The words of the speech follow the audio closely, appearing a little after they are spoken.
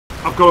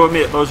I've got to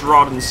admit, those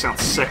Rodens sound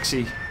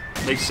sexy.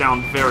 They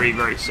sound very,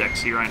 very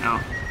sexy right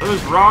now. Those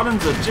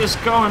Rodens are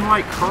just going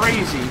like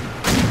crazy.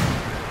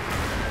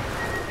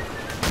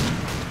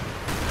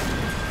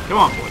 Come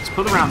on, boys.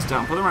 Put the rounds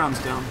down. Put the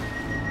rounds down.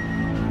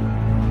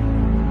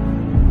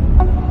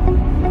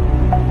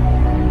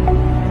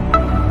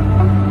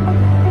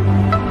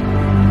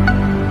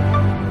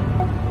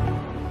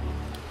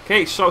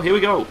 Okay, so here we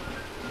go.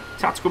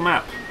 Tactical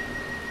map.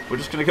 We're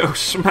just going to go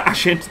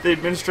smash into the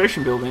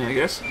administration building, I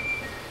guess.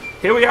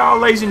 Here we are,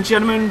 ladies and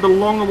gentlemen, the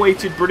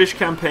long-awaited British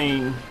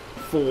campaign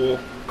for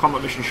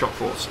Combat Mission Shock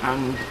Force.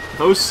 And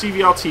those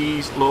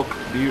CVRTs look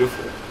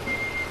beautiful.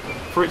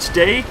 For its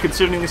day,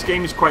 considering this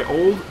game is quite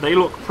old, they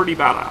look pretty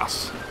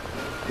badass.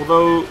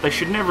 Although, they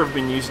should never have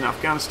been used in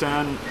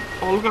Afghanistan.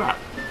 Oh, look at that.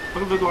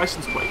 Look at the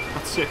license plate.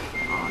 That's sick.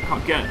 Oh, I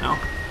can't get it now.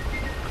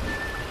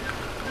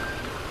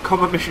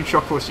 Combat Mission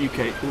Shock Force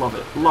UK. Love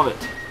it. Love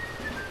it.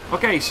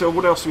 Okay, so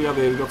what else do we have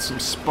here? We've got some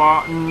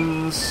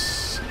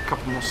Spartans, a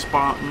couple more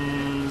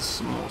Spartans,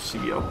 some more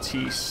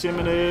CVRT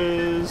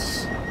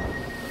Scimitars.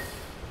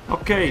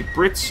 Okay,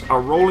 Brits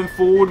are rolling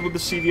forward with the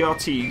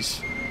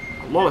CVRTs.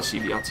 A lot of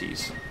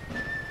CVRTs.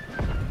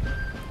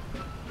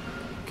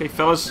 Okay,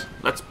 fellas,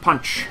 let's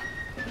punch.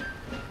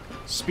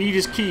 Speed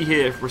is key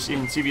here if we're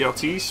seeing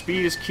CVRTs.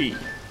 Speed is key.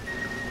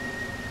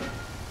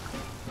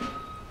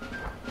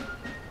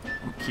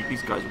 Keep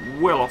these guys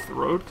well off the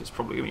road, because it's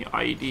probably going to be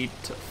IED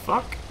to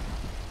fuck.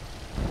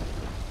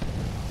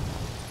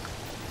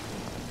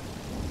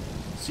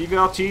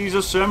 CVRTs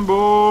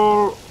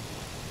assemble!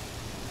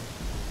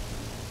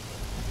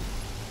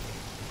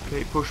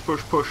 Okay, push,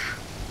 push, push.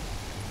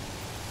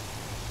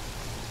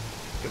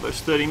 Get those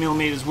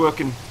 30mm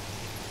working.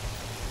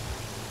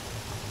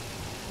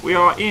 We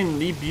are in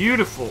the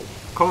beautiful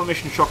Combat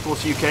Mission Shock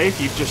Force UK,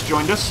 if you've just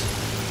joined us.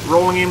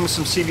 Rolling in with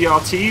some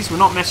CVRTs. We're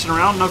not messing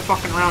around, no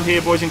fucking around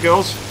here, boys and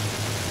girls.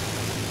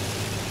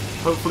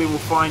 Hopefully we'll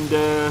find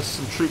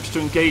some troops to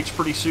engage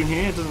pretty soon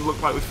here. It doesn't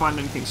look like we find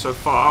anything so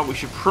far. We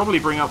should probably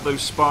bring up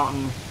those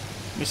Spartan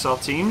missile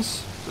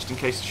teams, just in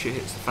case the shit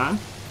hits the fan.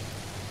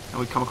 And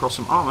we come across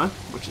some armor,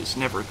 which is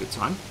never a good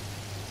time.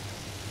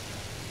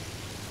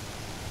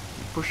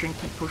 Keep pushing,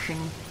 keep pushing.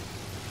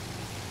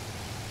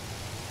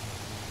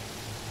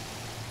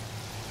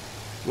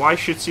 Why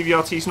should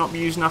CVRTs not be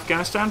used in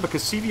Afghanistan?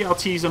 Because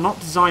CVRTs are not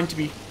designed to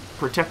be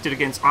protected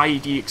against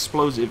IED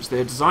explosives.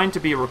 They're designed to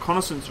be a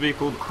reconnaissance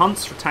vehicle that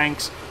hunts for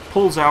tanks,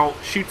 pulls out,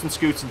 shoots and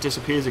scoots and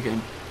disappears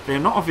again. They're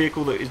not a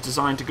vehicle that is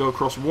designed to go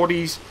across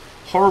wadis,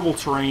 horrible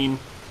terrain,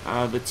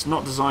 that's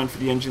not designed for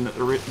the engine that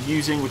they're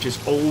using, which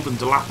is old and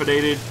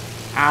dilapidated.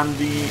 And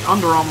the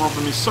Under Armour of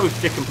them is so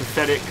thick and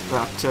pathetic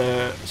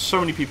that so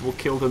many people were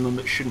killed in them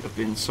that shouldn't have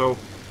been. So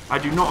I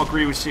do not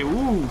agree with saying,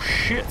 ooh,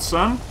 shit,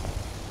 son.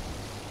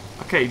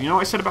 Okay, you know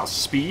what I said about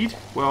speed?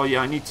 Well,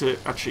 yeah, I need to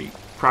actually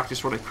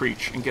practice what I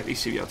preach and get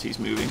these CVRTs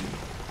moving.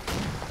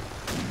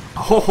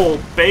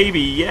 Oh,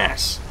 baby,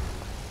 yes!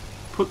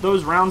 Put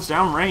those rounds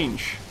down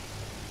range.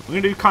 I'm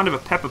going to do kind of a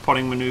pepper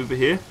potting maneuver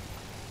here.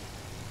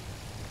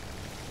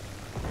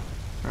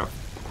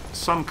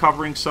 Some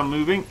covering, some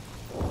moving.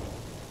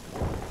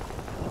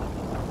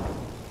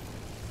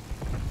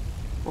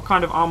 What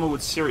kind of armor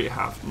would Syria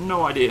have?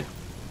 No idea.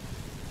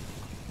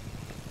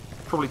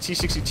 Probably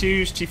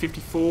T-62s,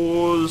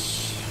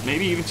 T-54s,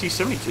 maybe even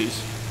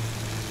T-72s.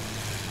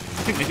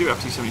 I think they do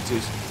have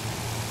T-72s.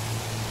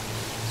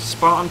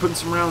 Spartan putting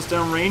some rounds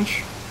down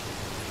range.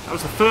 That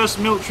was the first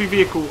military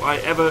vehicle I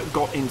ever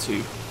got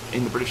into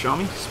in the British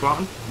Army,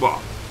 Spartan.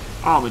 Well,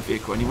 armoured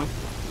vehicle anyway.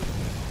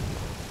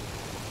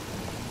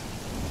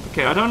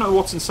 Okay, I don't know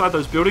what's inside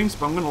those buildings,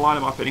 but I'm going to line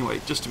them up anyway,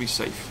 just to be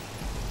safe.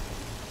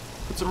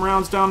 Put some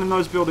rounds down in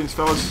those buildings,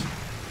 fellas.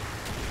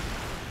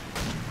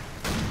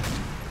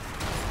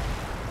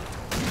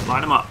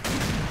 Line them up.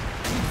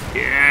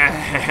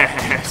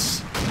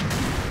 Yes!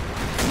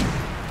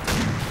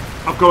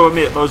 I've got to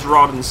admit, those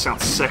Rodens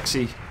sound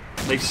sexy.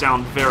 They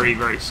sound very,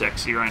 very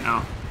sexy right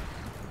now.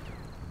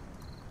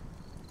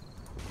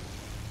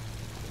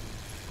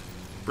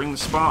 Bring the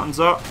Spartans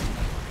up.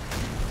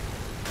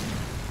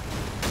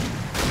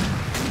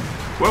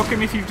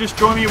 Welcome if you've just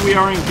joined me. We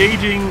are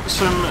engaging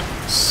some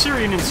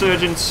Syrian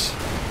insurgents.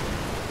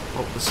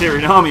 Well, the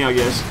Syrian army, I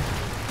guess.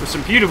 With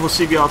some beautiful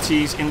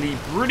CVRTs in the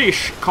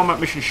British Combat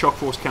Mission Shock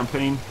Force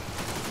campaign.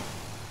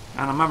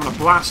 And I'm having a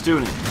blast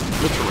doing it.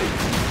 Literally.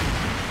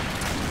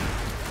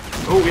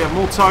 Oh, we have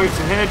more targets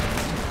ahead.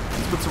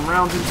 Let's put some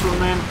rounds into them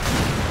then.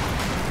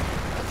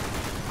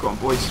 Go on,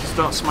 boys.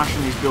 Start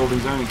smashing these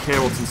buildings. I don't even care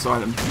what's inside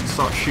them.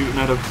 Start shooting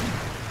at them.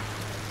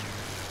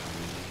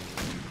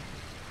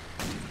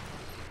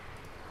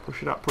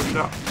 Push it up, push it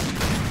up.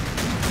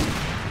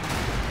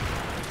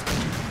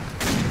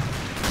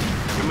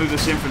 We'll move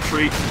this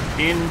infantry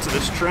into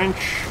this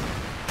trench.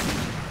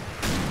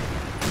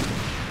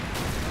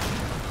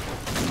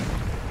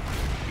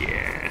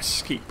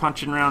 Yes, keep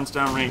punching rounds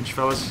down range,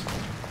 fellas.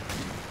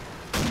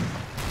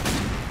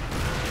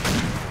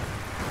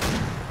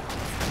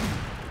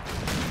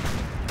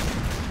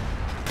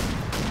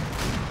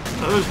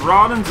 Those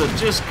Rodens are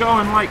just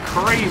going like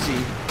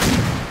crazy.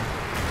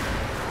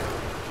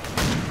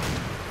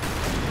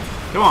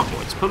 Come on,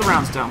 boys. Put the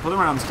rounds down. Put the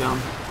rounds down.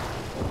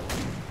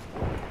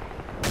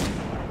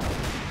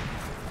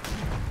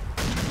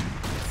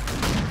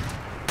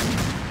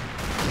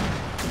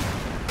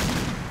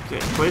 Okay,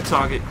 clear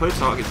target. Clear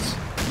targets.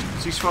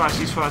 Ceasefire,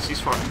 ceasefire,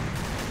 ceasefire.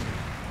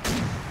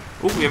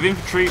 Oh, we have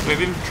infantry. We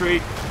have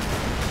infantry.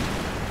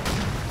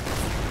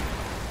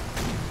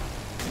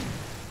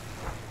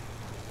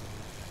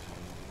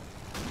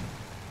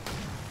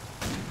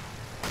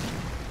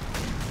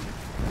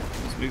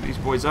 Let's move these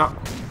boys up.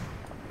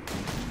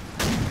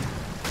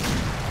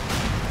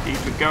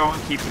 Keep it going,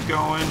 keep it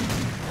going.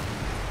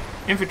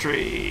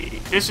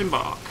 Infantry,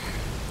 disembark.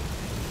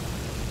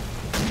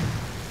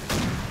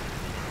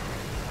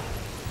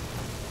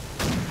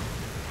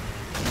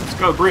 Let's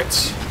go,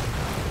 Brits.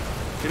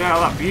 Get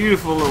out of that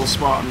beautiful little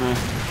spot in there.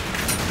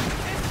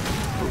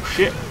 Oh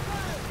shit.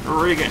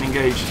 We're really getting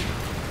engaged.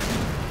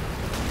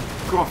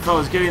 Come on,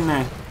 fellas, get in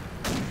there.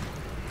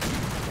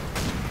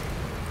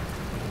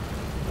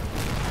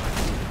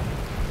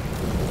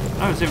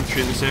 Oh, there's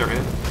infantry in this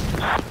area.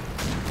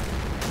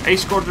 A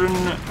squadron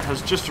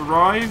has just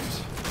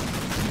arrived.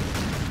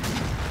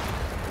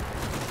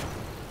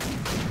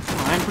 Come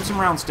on, then put some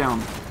rounds down.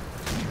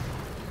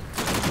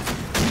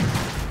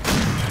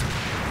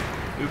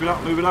 Move it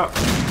up, move it up.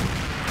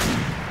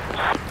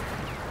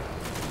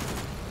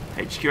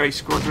 HQA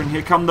squadron,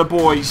 here come the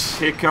boys.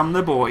 Here come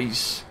the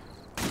boys.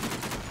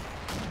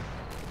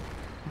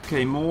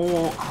 Okay,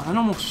 more. They're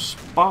not more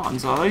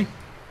Spartans, are they?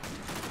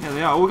 Yeah,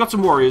 they are. Oh, we've got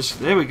some warriors.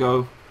 There we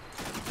go.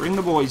 Bring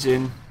the boys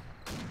in.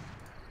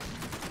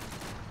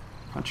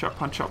 Punch up,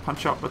 punch up,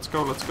 punch up. Let's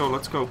go, let's go,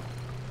 let's go.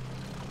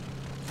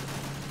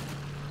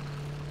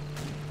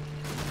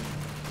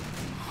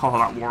 Oh,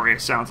 that warrior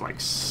sounds like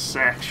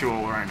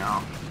sexual right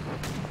now.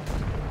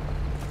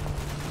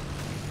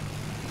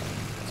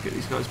 Let's get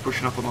these guys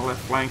pushing up on the left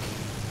flank.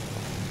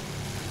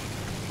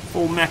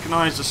 Full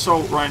mechanized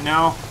assault right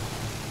now.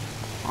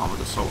 Armored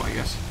assault, I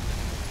guess.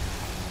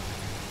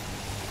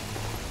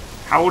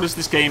 How old is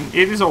this game?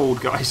 It is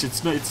old, guys.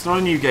 It's not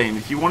a new game.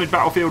 If you wanted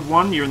Battlefield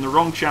 1, you're in the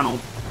wrong channel.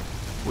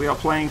 We are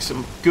playing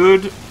some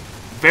good,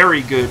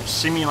 very good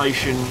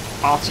simulation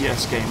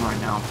RTS game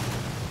right now.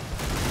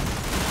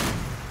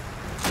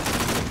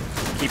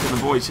 Keeping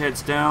the boys'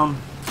 heads down.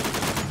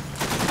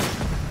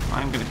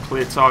 I'm going to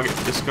clear target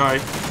for this guy.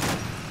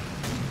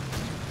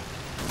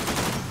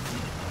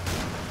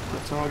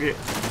 Clear target.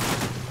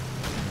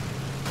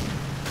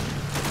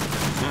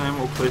 And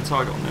we'll clear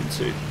target on them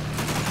too.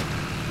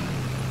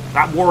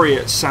 That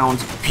warrior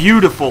sounds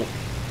beautiful.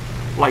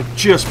 Like,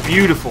 just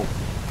beautiful.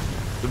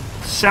 The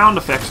sound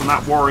effects on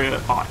that warrior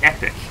are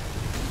epic.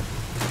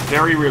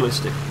 Very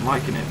realistic. I'm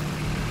liking it.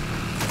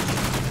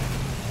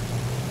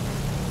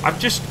 I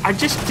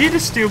just did a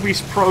Steel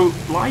Beast Pro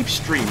live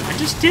stream. I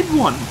just did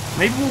one.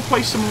 Maybe we'll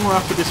play some more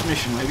after this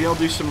mission. Maybe I'll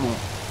do some more.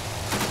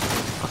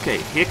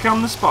 Okay, here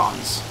come the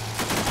Spartans.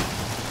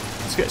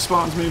 Let's get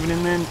Spartans moving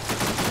in then.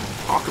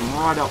 Park them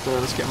right up there.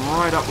 Let's get them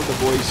right up with the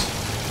boys.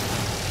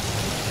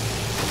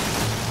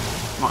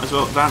 Might as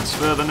well advance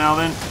further now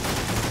then.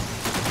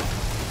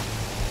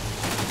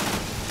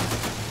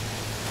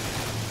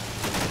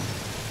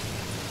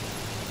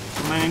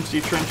 Remain into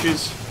your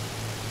trenches.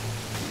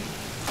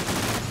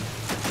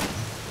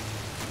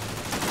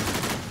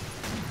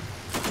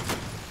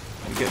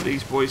 And get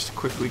these boys to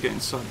quickly get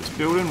inside this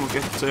building. We'll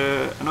get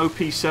an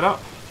OP set up.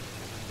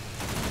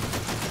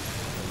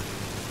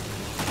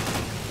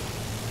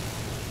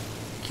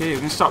 Okay, we're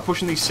going to start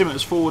pushing these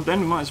scimitars forward then.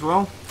 We might as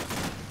well.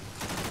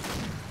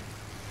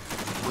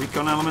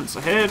 Recon elements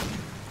ahead.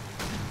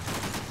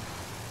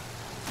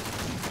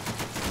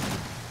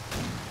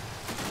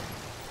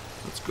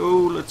 Let's go,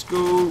 let's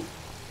go.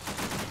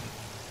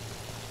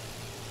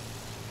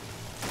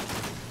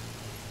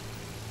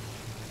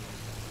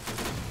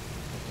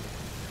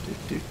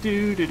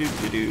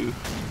 Do.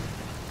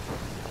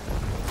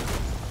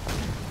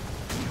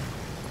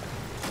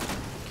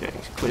 Okay,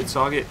 clear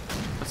target.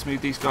 Let's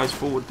move these guys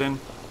forward then.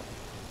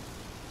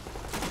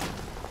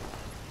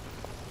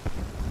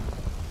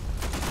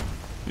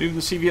 Moving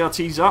the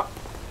CVRTs up.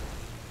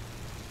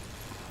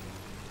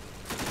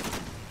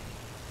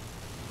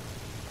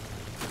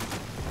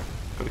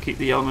 Got to keep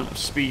the element of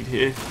speed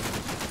here.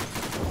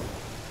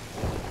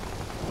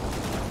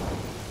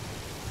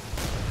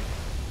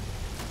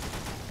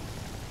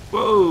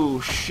 Whoa,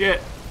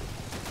 shit.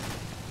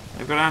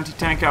 They've got an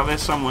anti-tank out there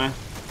somewhere.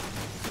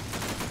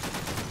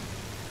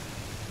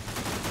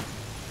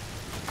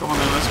 Come on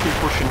then, let's keep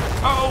pushing.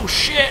 Oh,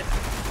 shit!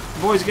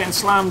 The boys are getting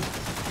slammed.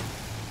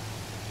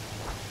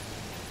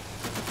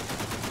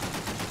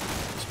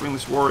 Bring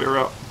this warrior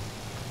up.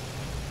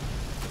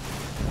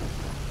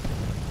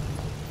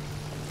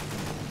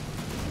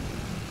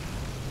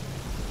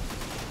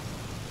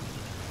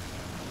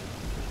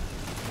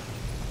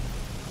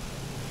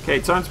 Okay,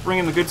 time to bring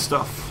in the good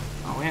stuff.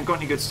 Oh, we ain't got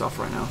any good stuff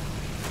right now.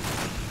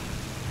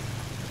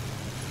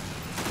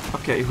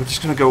 Okay, we're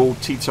just gonna go all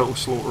teetotal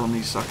slaughter on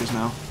these suckers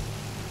now.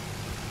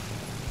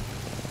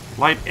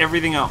 Light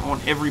everything up on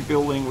every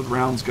building with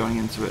rounds going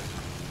into it.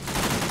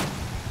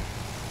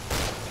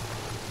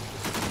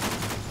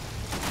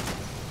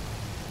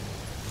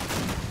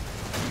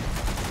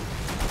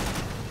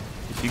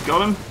 You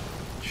got him?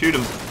 Shoot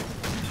him.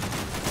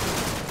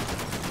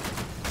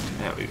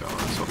 There we go,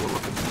 that's what we're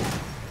looking for.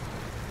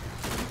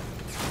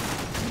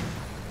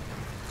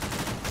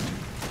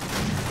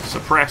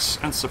 Suppress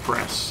and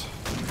suppress.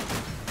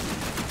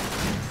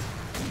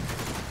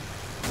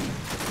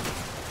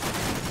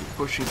 Keep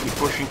pushing, keep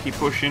pushing, keep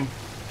pushing.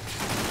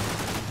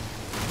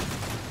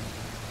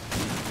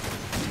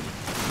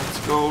 Let's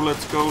go,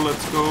 let's go,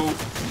 let's go.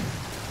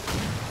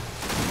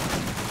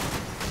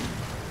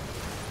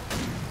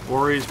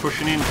 Warriors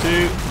pushing in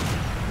too.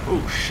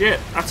 Oh shit,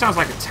 that sounds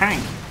like a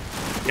tank.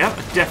 Yep,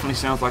 it definitely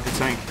sounds like a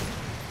tank.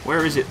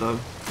 Where is it though?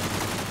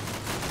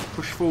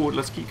 Push forward,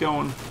 let's keep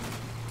going.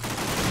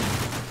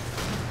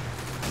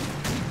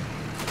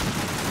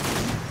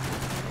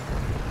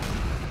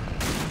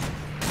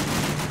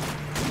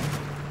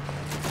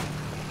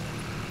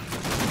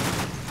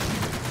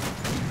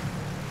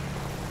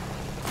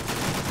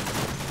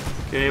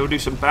 Okay, we'll do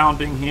some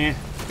bounding here.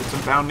 Get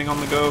some bounding on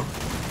the go.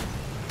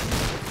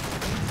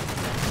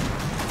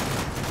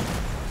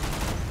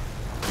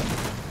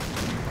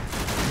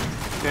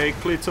 Okay,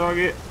 clear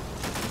target.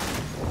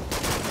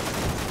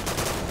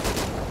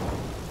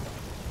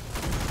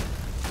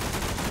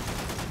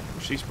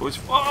 Push these boys.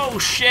 Oh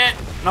shit!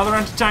 Another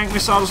anti-tank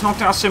missile has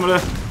knocked out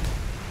Scimitar.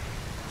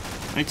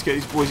 I need to get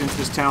these boys into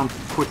this town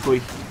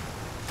quickly.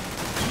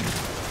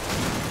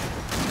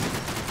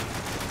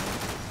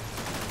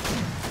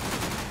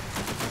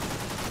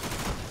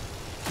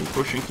 Keep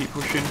pushing, keep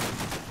pushing.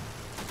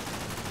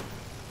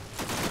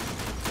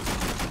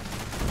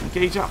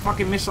 Engage that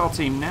fucking missile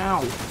team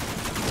now.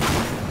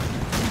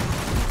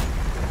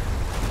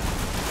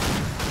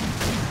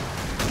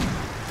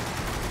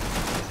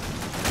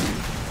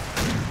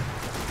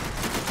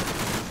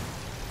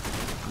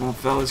 Come on,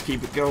 fellas,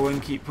 keep it going,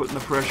 keep putting the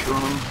pressure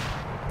on them.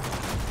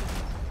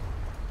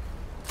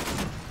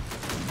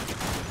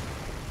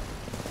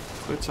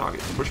 Clear target.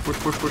 Push, push,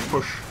 push, push,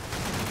 push.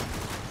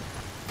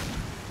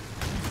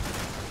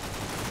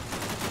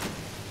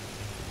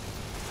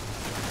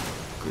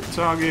 Clear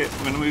target. I'm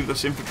going to move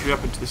this infantry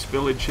up into this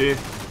village here.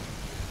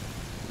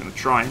 I'm going to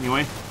try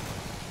anyway.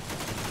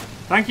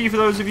 Thank you for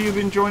those of you who've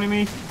been joining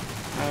me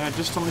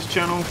just on this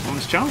channel,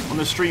 on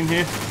this stream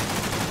here.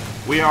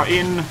 We are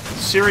in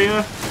Syria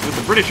with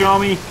the British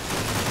Army,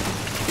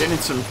 getting in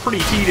some pretty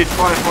heated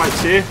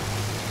firefights here,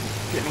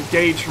 getting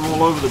engaged from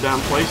all over the damn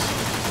place.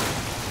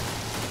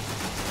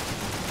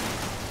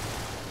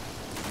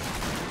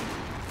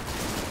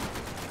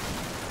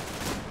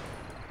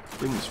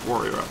 Bring this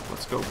warrior up,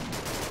 let's go.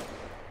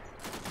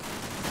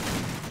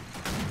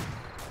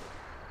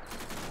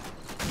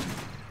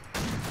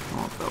 Come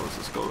on fellas,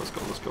 let's go, let's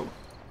go, let's go.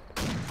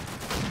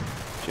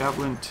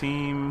 Javelin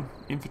team,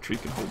 infantry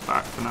can hold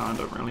back for now, I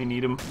don't really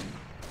need them.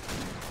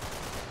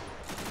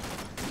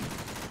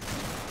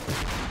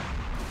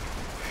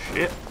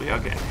 Shit, we are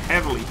getting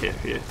heavily hit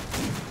here.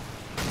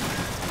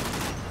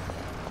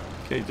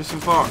 Okay,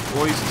 disembark,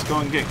 boys, let's go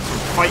and get some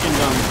fighting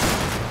done.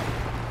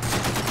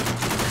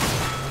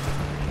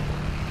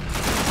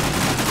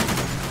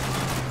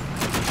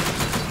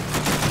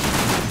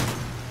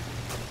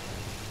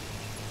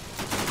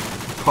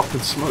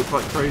 Popping smoke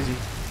like crazy.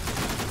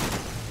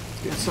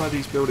 Get inside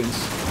these buildings.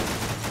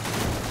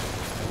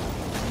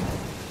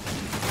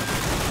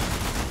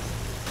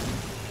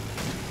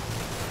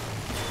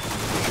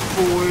 Push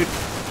forward.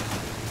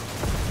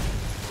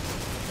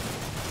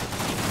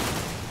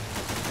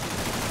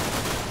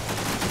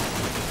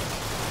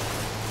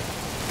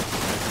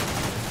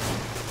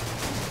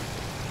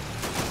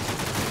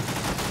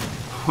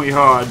 We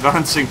are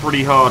advancing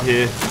pretty hard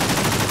here.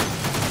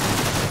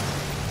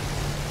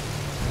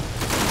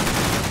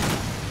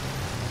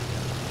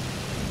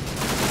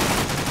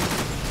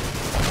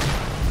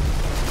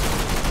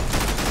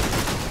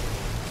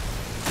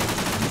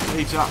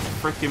 That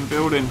freaking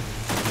building.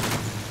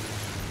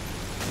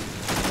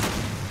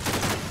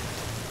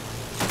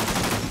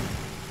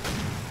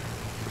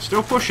 We're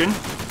still pushing. I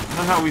don't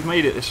know how we've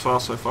made it this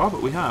far so far,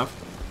 but we have.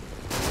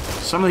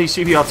 Some of these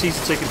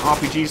CVRTs are taking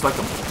RPGs like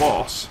a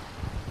boss.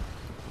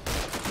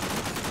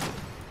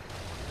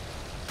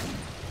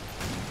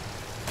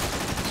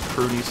 This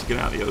crew needs to get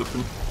out of the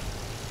open.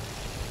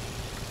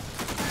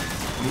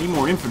 We need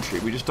more infantry,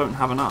 we just don't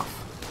have enough.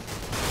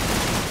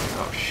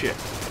 Oh shit.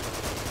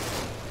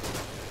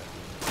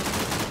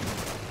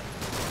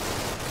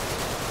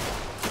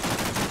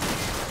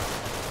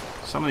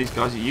 Some of these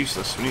guys are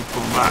useless, we need to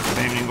pull them back,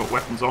 they haven't even got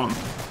weapons on them.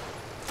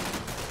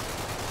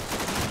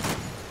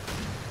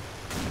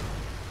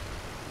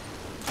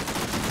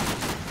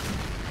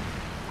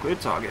 Clear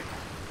target.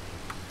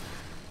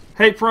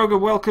 Hey Proga,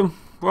 welcome,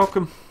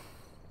 welcome.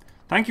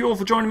 Thank you all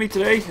for joining me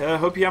today.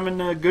 Hope you're having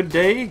a good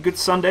day, good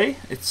Sunday.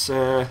 It's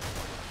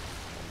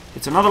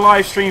another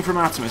live stream from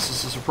Matsimus.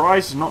 It's a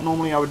surprise, it's not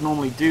normally I would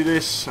normally do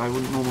this. I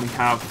wouldn't normally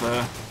have,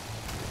 oh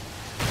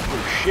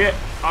shit,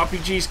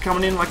 RPGs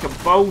coming in like a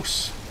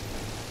boss.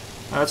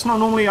 It's not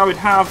normally I would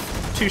have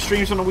 2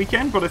 streams on a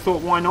weekend, but I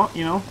thought why not,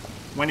 you know,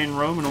 when in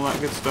Rome and all that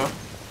good stuff.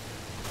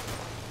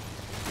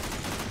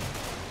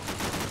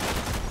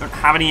 don't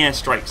have any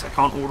airstrikes. I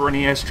can't order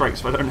any airstrikes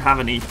if I don't have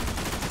any.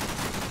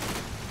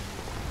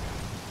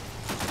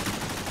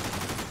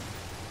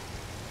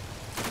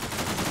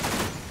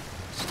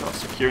 Start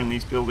securing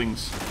these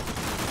buildings.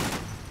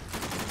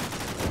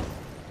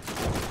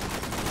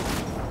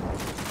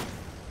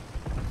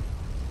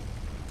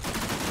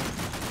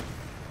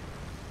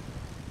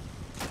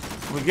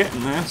 We're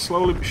getting there,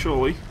 slowly but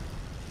surely.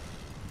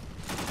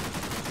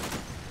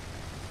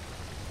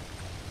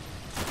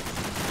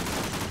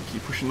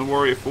 Keep pushing the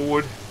Warrior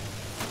forward.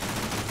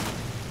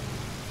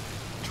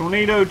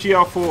 Tornado,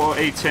 GR4 or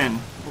A10.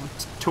 Well,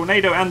 the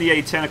Tornado and the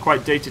A10 are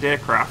quite dated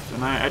aircraft,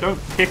 and I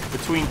don't pick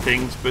between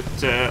things, but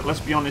let's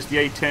be honest, the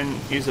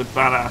A10 is a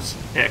badass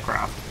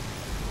aircraft.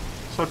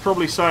 So I'd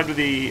probably side with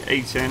the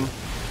A10.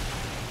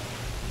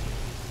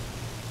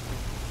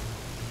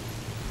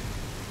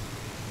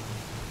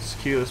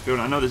 Secure this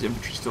building. I know there's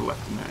infantry still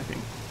left in there, I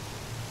think.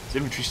 There's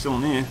infantry still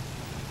in here.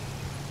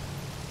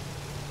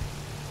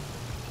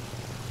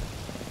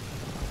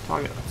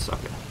 Target that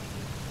sucker.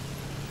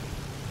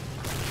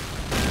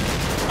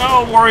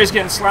 Oh, Warrior's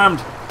getting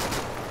slammed.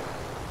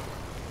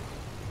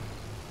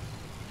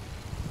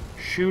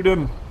 Shoot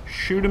him.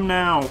 Shoot him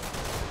now.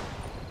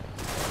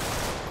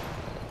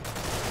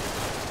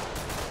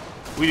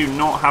 We do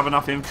not have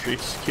enough infantry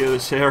to secure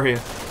this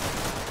area.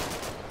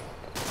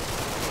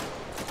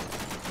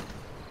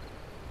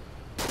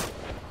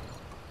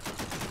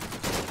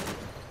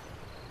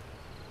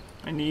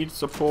 I need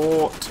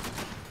support.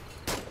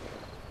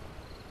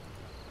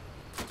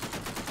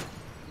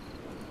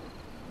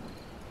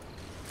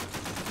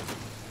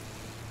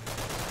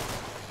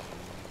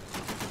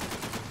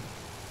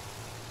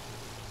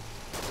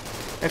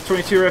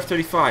 F-22 or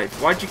F-35?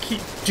 Why'd you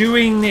keep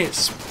doing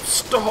this?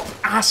 Stop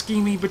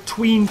asking me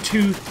between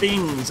two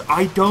things.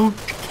 I don't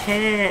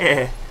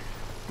care.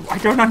 I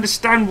don't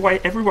understand why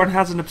everyone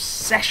has an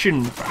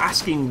obsession for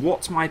asking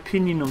what's my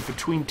opinion on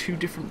between two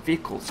different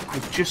vehicles. I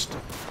just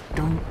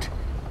don't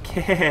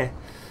care.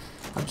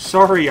 I'm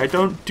sorry, I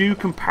don't do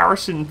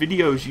comparison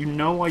videos. You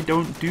know I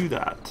don't do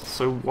that.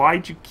 So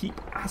why'd you keep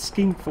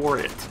asking for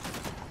it?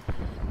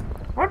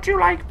 What do you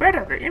like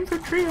better, the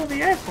infantry or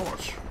the air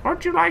force? What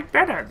do you like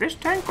better, this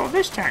tank or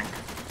this tank?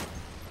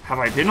 Have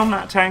I been on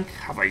that tank?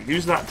 Have I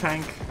used that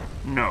tank?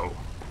 No.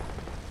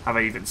 Have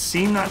I even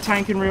seen that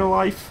tank in real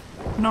life?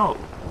 No.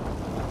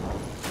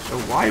 So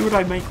why would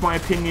I make my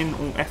opinion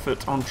or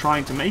effort on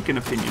trying to make an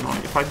opinion on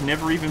it if I've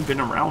never even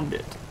been around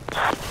it?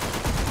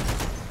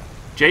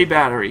 J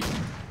battery.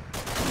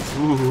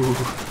 Ooh.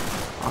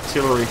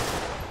 Artillery.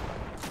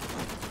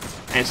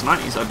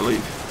 S-90s, I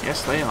believe.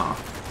 Yes, they are.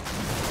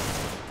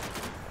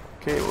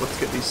 Okay, well, let's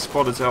get these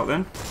spotters out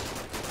then.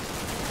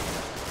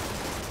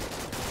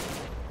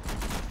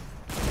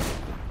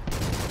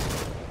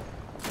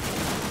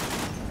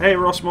 Hey,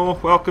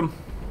 Rossmore, welcome.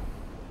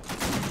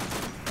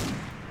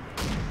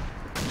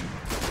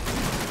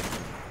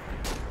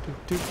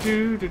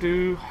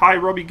 Hi,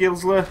 Robbie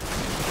Gilsler.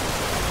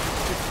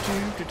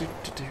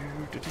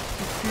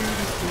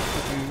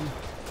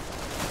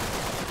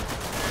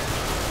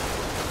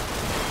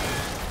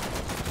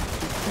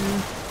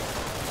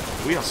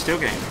 We are still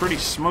getting pretty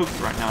smoked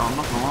right now, I'm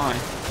not gonna lie.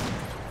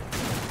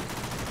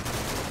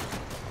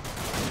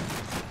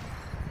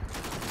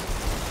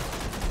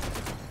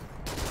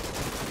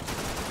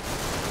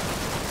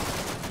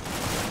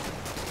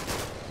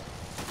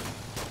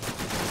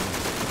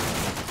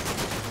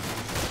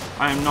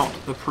 I am not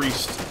the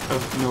priest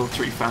of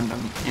military fandom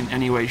in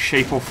any way,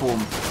 shape or form.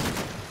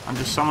 I'm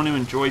just someone who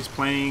enjoys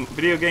playing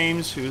video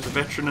games, who is a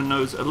veteran and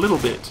knows a little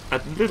bit,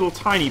 a little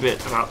tiny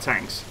bit about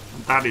tanks.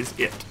 And that is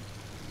it.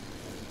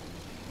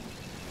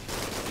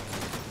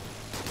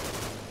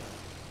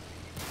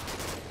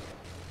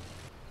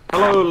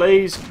 Hello,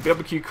 Lay's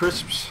barbecue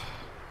crisps.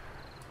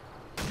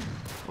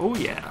 Oh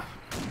yeah,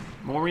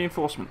 more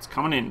reinforcements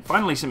coming in.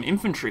 Finally, some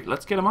infantry.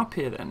 Let's get them up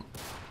here then.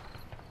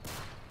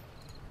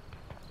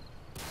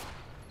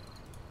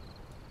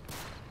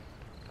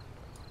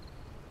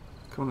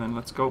 Come on then,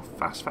 let's go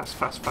fast, fast,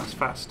 fast, fast,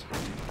 fast.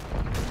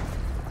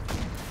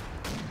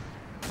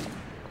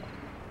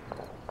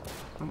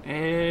 And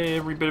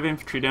every bit of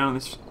infantry down in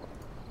this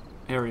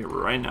area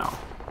right now.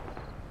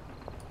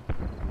 I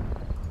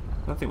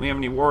don't think we have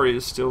any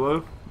warriors still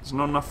though. There's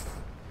not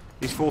enough.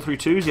 These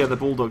 432s, yeah, they're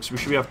bulldogs. We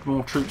should have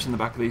more troops in the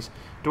back of these.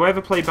 Do I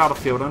ever play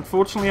Battlefield?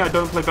 Unfortunately, I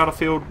don't play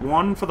Battlefield.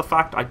 One, for the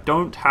fact I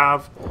don't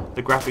have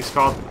the graphics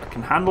card that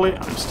can handle it.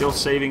 I'm still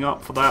saving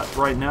up for that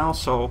right now,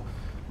 so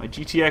my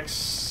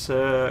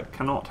GTX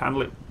cannot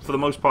handle it. For the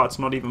most part, it's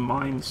not even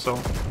mine, so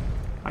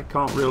I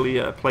can't really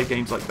play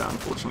games like that,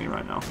 unfortunately,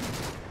 right now.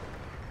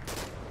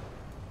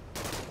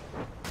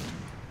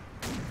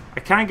 I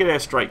can get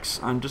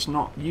airstrikes, I'm just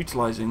not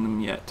utilizing them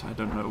yet. I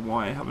don't know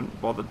why I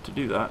haven't bothered to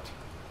do that.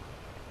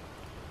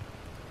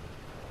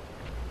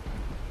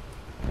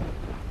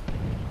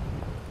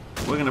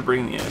 We're going to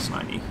bring the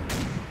S-90.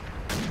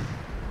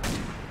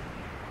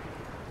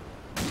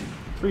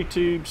 3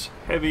 tubes,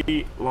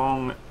 heavy,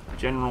 long,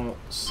 general,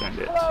 send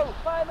it. Hello,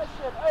 fire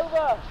mission,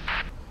 over!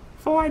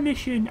 Fire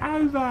mission,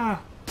 over!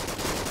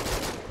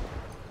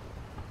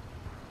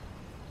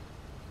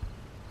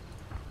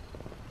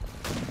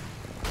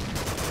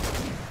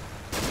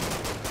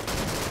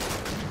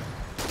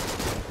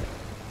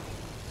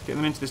 Get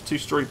them into this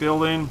 2-story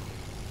building.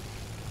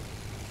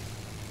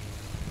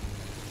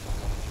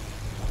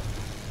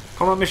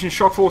 Combat Mission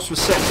Shock Force was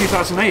set in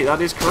 2008. That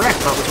is correct.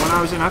 That was when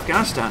I was in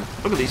Afghanistan.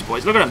 Look at these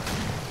boys. Look at them.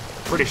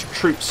 British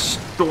troops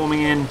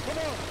storming in.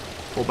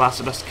 Poor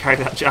bastard has to carry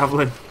that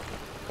javelin.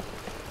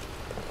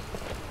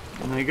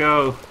 And there you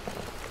go.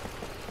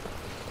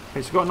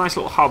 Okay, so we've got a nice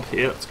little hub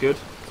here. That's good.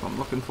 That's what I'm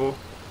looking for.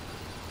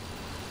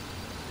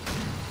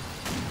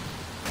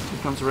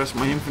 Here comes the rest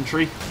of my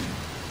infantry.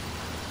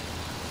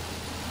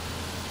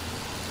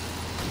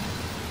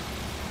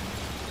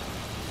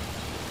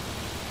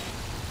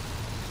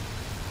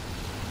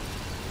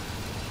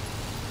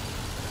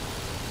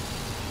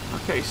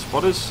 Okay,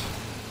 spotters.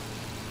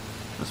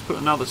 Let's put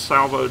another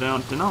salvo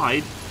down.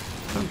 Denied.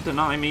 Don't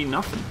deny me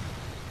nothing.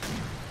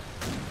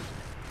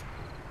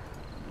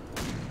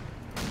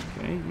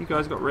 Okay, you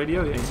guys got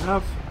radio? Yeah, you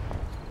have.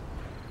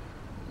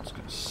 I'm just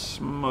going to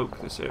smoke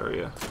this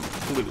area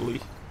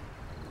completely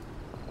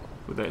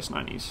with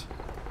AS-90s.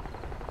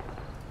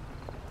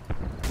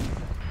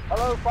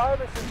 Hello, fire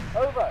mission,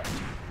 over.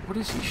 What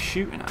is he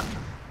shooting at?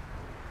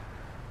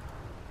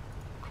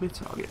 Clear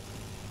target.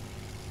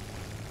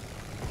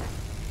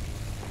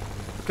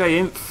 Okay,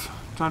 Inf.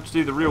 Time to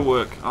do the real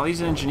work. Oh,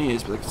 these are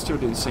engineers, but they can still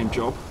do the same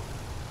job.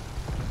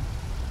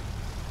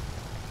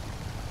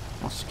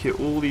 I'll secure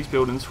all these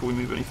buildings before we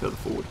move any further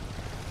forward.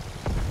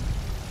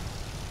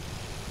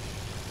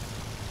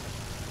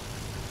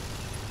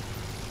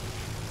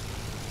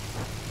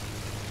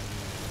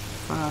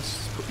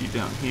 Fast, put you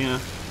down here.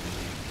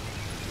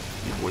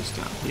 Your boys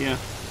down here.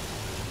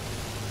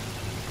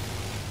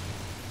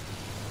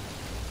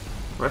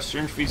 The rest of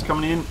your infantry's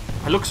coming in.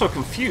 I look so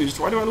confused.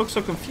 Why do I look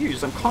so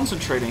confused? I'm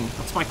concentrating.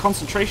 That's my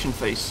concentration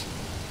face.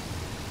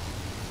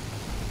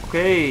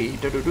 Okay.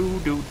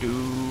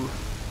 Do-do-do-do-do.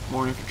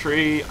 More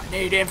infantry. I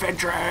need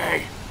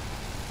infantry!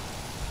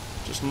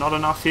 Just not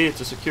enough here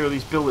to secure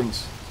these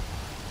buildings.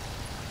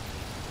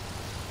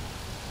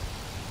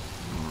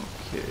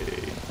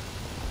 Okay.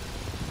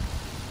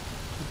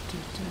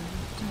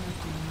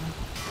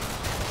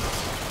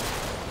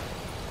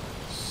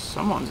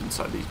 Someone's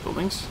inside these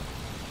buildings.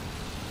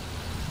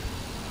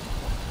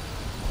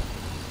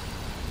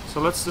 So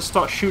let's just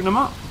start shooting them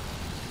up.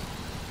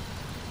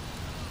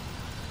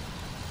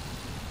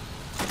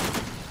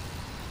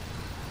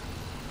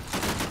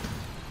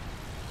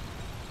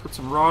 Put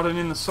some rodding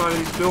in the side of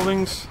these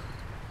buildings.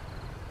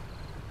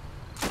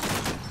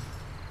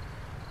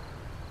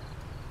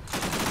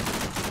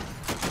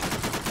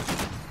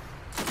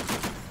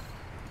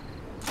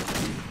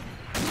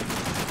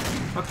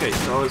 Okay,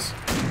 fellas,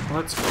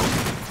 let's go.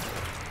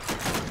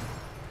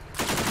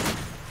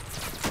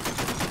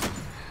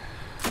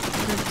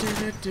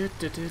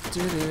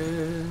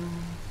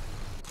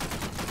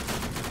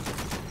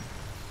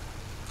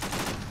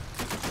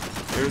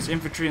 There is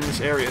infantry in this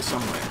area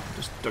somewhere,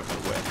 just don't know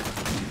where.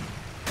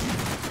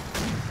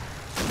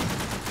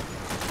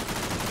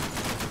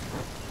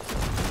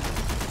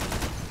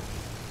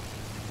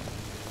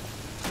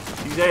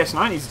 These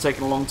AS-90s are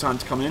taking a long time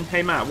to come in.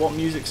 Hey Matt, what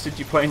musics did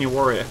you play in your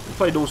Warrior? We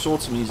played all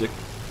sorts of music.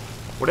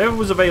 Whatever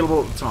was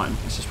available at the time,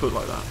 let's just put it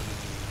like that.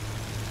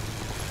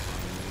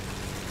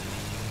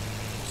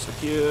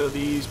 Secure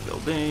these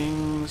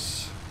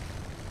buildings.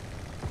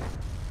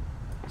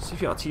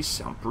 CVRTs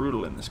sound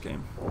brutal in this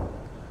game.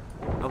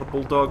 Another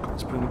bulldog.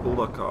 Let's bring the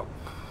bulldog up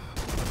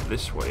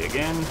this way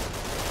again.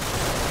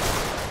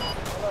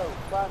 Hello,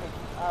 planning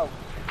out.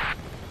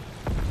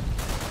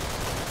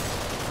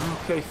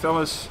 Okay,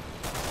 fellas,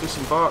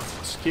 disembark.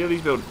 Secure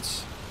these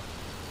buildings.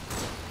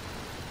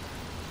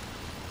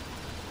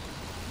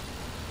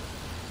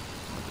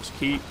 I'll just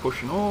keep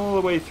pushing all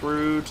the way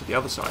through to the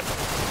other side.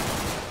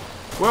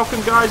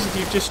 Welcome guys, if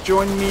you've just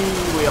joined me,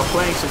 we are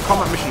playing some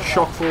Combat Mission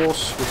Shock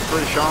Force with the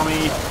British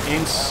Army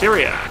in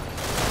Syria.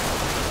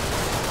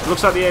 It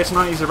looks like the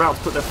AS-90s are about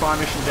to put their fire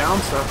mission down,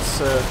 so that's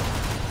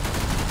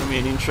going to be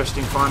an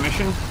interesting fire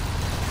mission.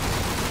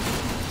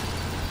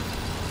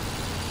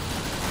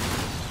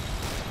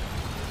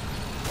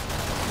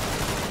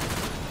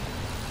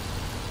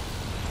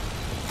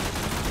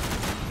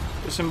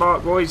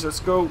 Disembark boys,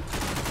 let's go.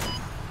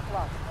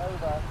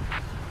 Over.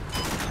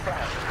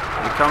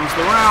 Here comes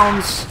the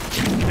rounds.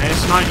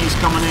 AS-90s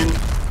coming in.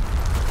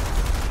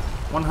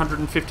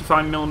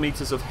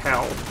 155mm of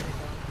hell.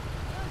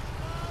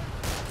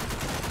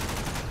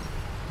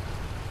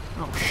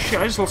 Oh shit,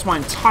 I just lost my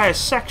entire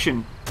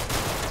section.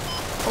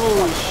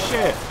 Holy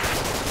shit.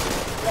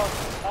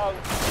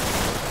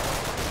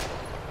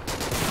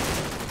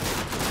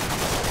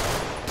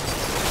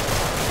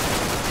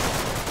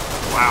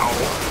 Wow.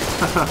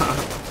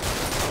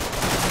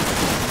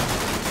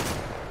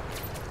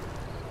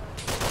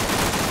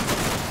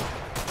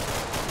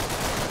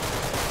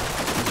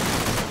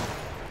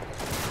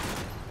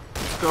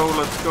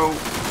 Let's go.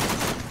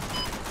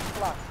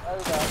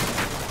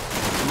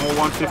 More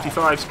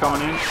 155s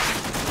coming in.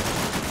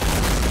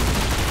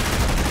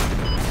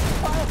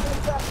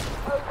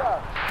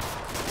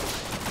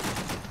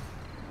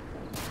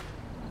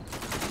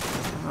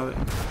 Another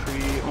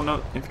infantry. Oh no,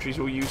 infantry's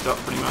all used up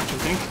pretty much, I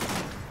think.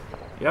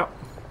 Yep.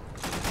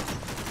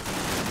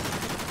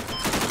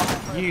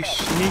 You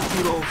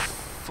sneaky little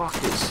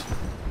fuckers.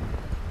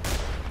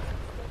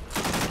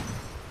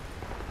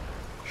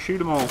 Shoot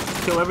them all.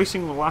 Kill every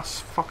single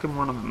last fucking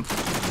one of them.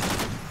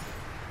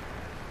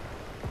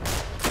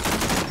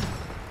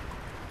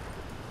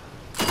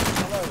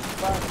 Hello,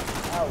 fire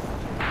out.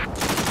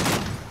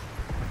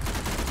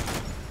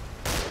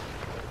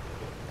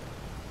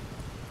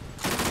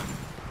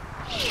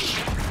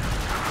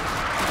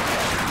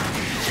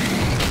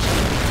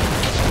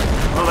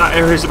 Well, that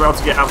area is about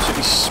to get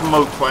absolutely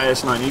smoked by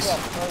S90s.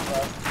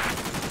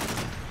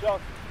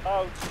 Shot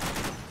out.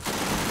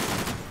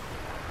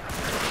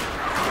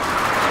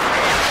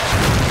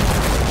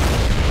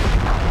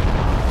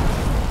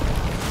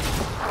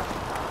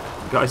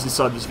 Guys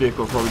inside this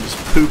vehicle are probably just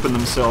pooping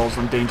themselves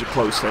on danger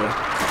close here.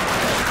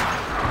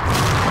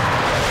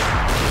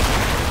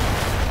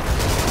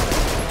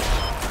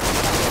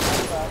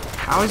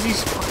 How is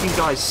these fucking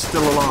guys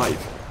still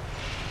alive?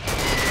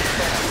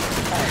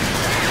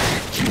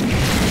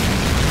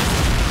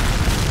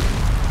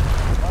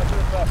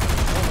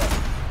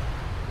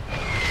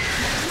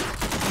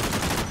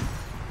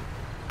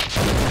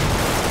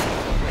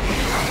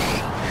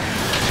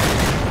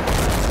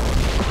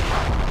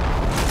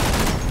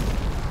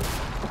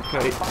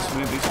 Okay, let's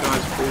move these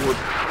guys forward.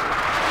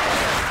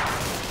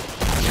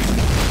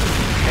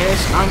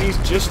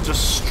 S90's just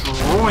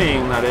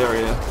destroying that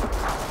area.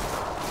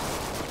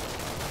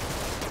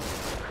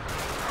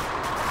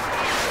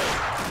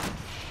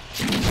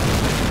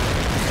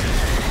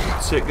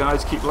 That's it,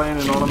 guys. Keep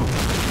landing on them.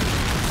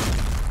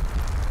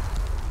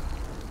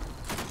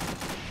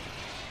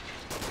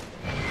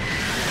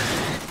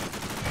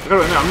 I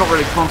gotta admit, I'm not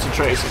really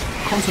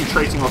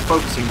concentrating or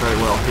focusing very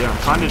well here. I'm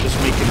trying to just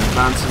make an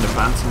advance and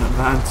advance and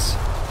advance.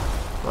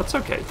 That's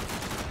okay.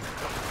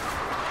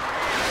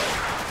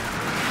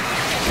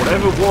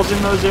 Whatever was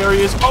in those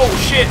areas. Oh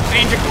shit!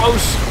 Danger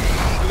close!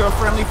 We got a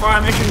friendly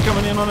fire mission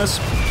coming in on us.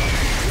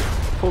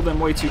 Pulled them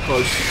way too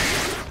close.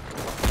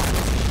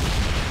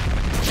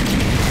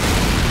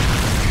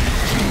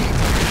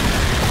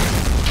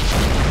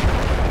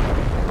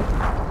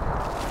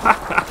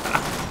 Haha.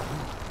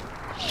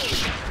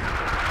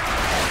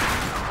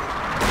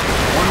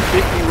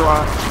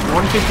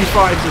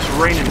 155 just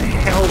raining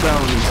hell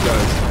down on these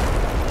guys.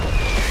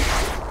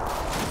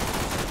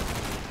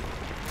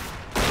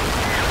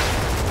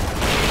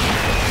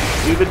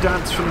 Do the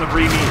dance from the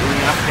re-meet in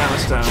the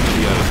Afghanistan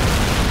video.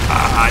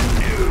 Ah,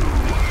 no.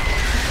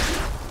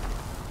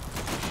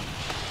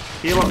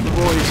 Heal up the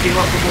boys, heal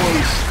up the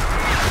boys.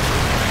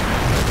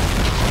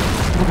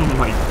 Oh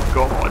my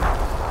god.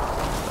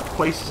 That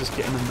place is just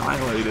getting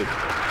annihilated.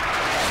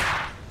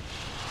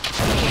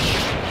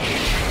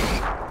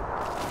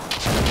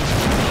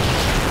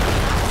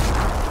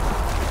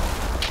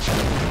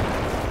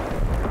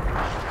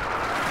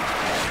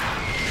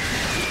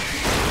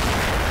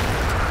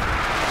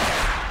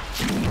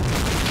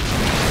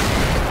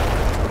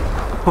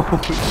 Oh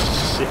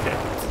shit.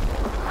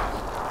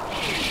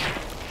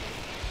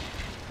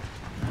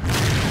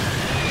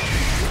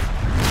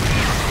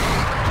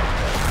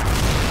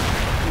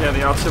 Yeah,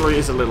 the artillery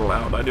is a little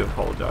loud, I do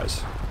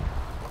apologize.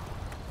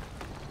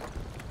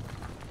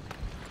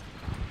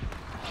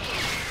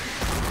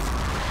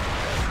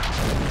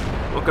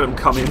 Look at them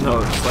come in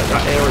though, it's like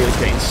that area is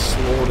getting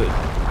slaughtered.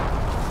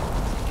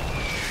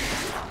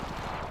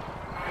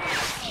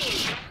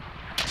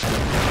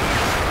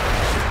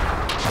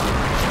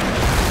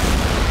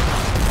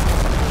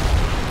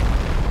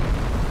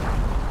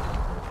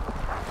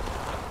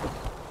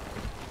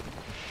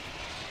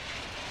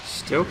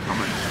 Still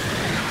coming.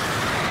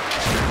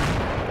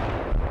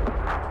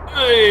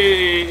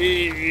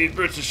 Hey,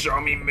 British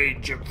Army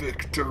major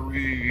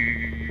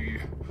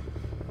victory.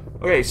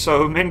 Okay,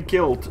 so men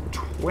killed.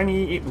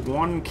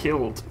 21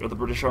 killed on the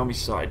British Army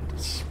side.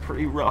 It's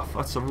pretty rough.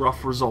 That's a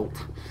rough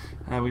result.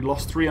 We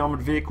lost 3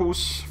 armoured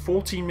vehicles,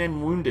 14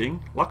 men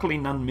wounding. Luckily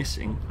none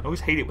missing. I always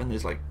hate it when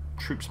there's like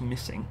troops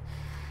missing.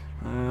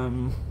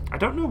 I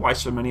don't know why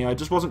so many, I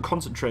just wasn't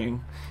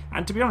concentrating.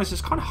 And to be honest,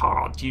 it's kind of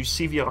hard to use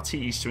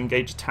CVRTs to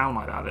engage a town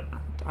like that.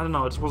 I don't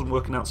know, it just wasn't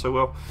working out so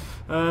well.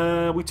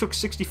 We took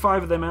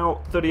 65 of them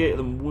out, 38 of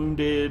them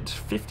wounded,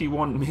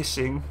 51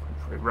 missing.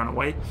 They ran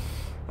away.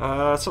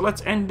 So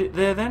let's end it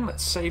there then.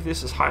 Let's save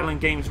this as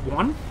Highland Games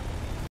 1.